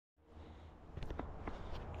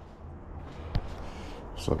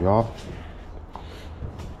So y'all,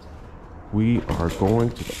 we are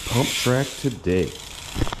going to the pump track today.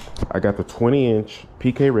 I got the 20-inch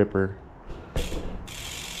PK Ripper,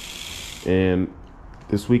 and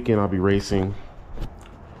this weekend I'll be racing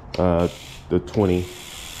the 20 in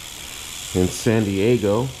San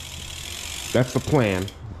Diego. That's the plan.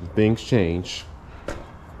 Things change,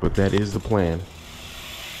 but that is the plan.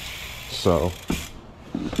 So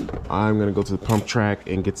I'm gonna go to the pump track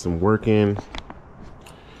and get some work in,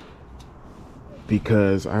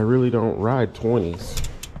 because I really don't ride 20s,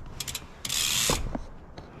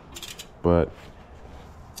 but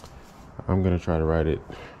I'm gonna try to ride it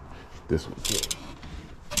this weekend.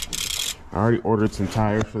 I already ordered some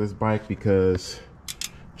tires for this bike because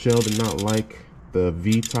Shell did not like the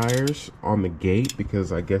V tires on the gate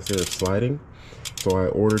because I guess they were sliding. So I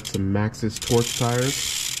ordered some Maxxis Torx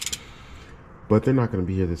tires, but they're not gonna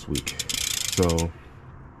be here this week. So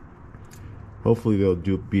hopefully they'll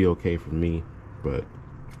be okay for me, but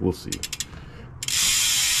we'll see.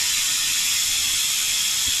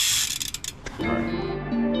 All right.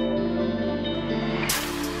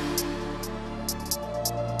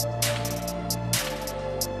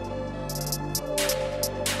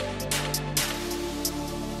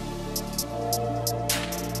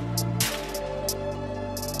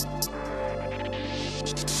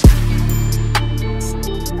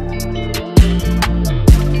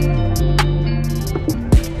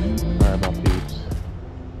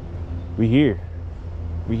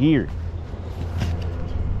 We here.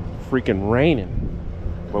 Freaking raining,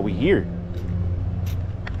 but we here.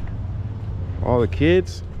 All the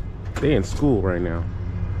kids, they in school right now.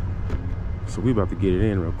 So we about to get it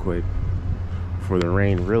in real quick before the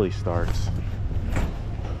rain really starts.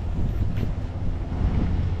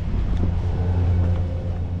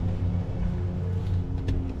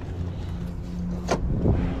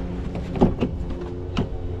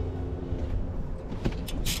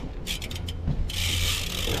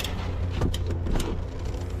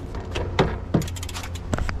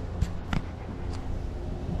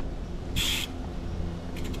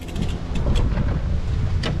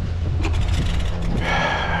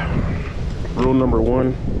 Rule number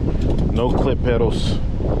one, no clip pedals.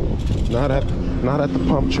 Not at the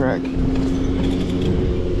pump track.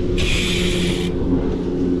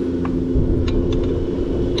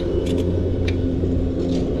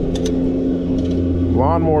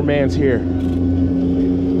 Lawnmower man's here.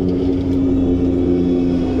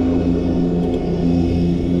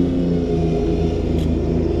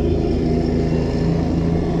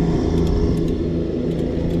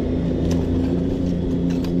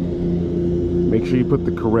 Make sure you put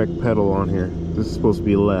the correct pedal on here. This is supposed to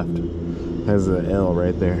be left. Has an L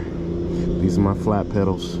right there. These are my flat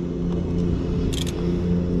pedals.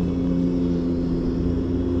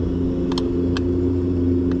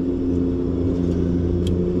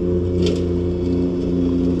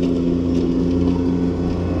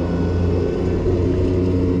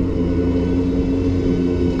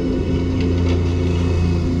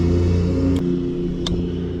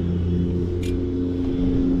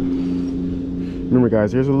 Remember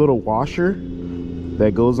guys, there's a little washer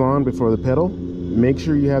that goes on before the pedal. Make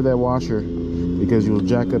sure you have that washer because you'll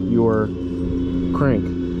jack up your crank.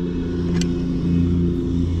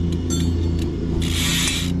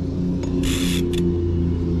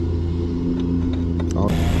 Oh.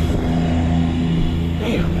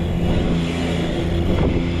 Damn.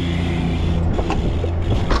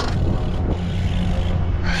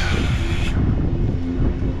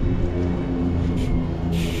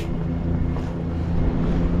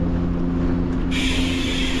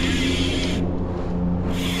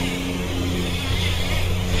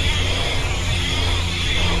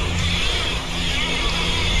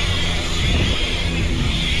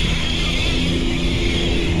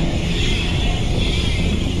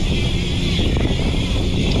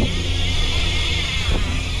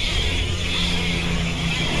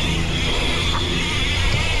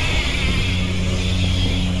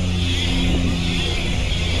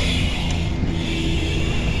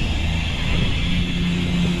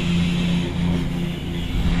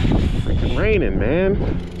 Raining, man.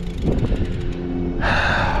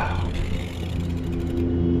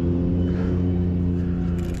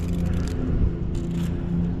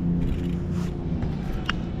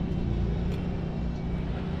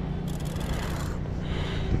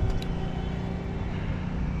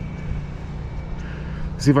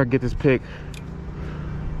 See if I can get this pick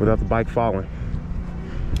without the bike falling.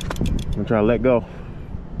 I'm gonna try to let go.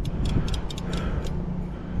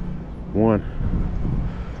 1,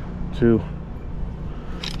 2.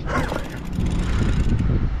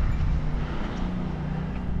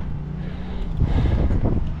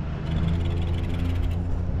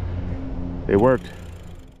 It worked.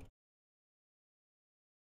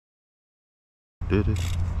 Did it?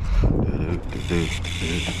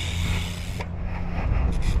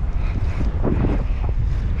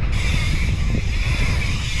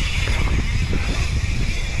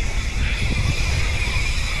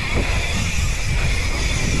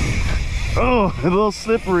 Oh, a little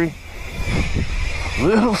slippery. A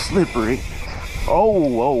little slippery. Oh,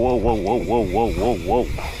 whoa, whoa, whoa, whoa, whoa, whoa, whoa, whoa.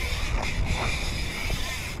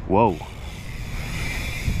 Whoa.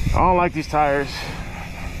 I don't like these tires.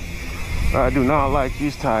 I do not like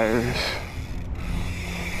these tires.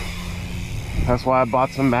 That's why I bought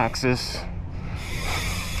some Maxxis.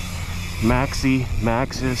 Maxxis.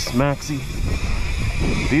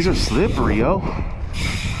 These are slippery, yo.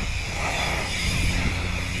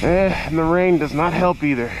 And the rain does not help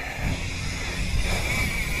either.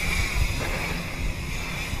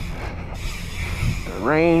 The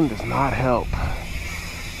rain does not help.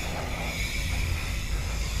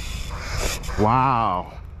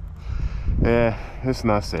 Wow. Yeah, it's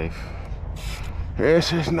not safe.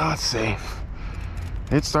 This is not safe.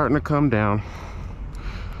 It's starting to come down.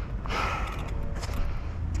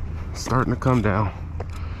 It's starting to come down.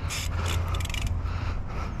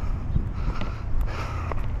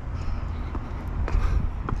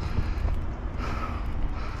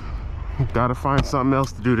 Gotta find something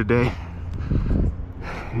else to do today.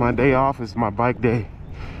 My day off is my bike day.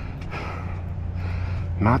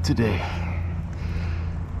 Not today.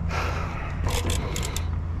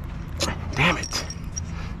 Damn it.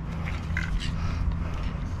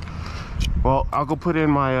 Well, I'll go put in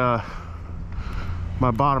my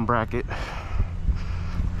my bottom bracket, I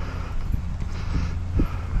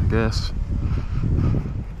guess.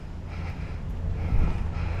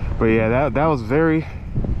 But yeah, that was very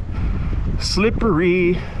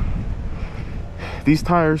slippery. These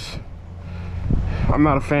tires, I'm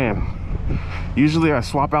not a fan. Usually I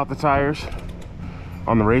swap out the tires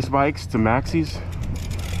on the race bikes to Maxxis.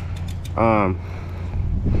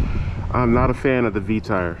 I'm not a fan of the V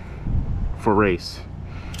tire for race.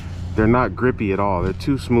 They're not grippy at all. They're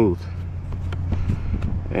too smooth,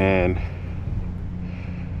 and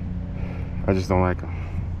I just don't like them.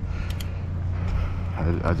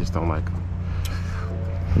 I just don't like them.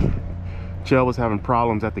 Chell was having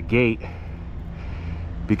problems at the gate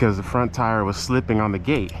because the front tire was slipping on the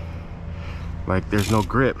gate. Like, there's no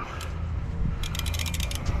grip.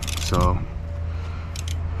 So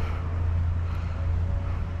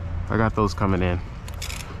I got those coming in.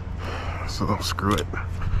 So screw it.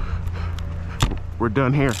 We're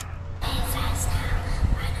done here.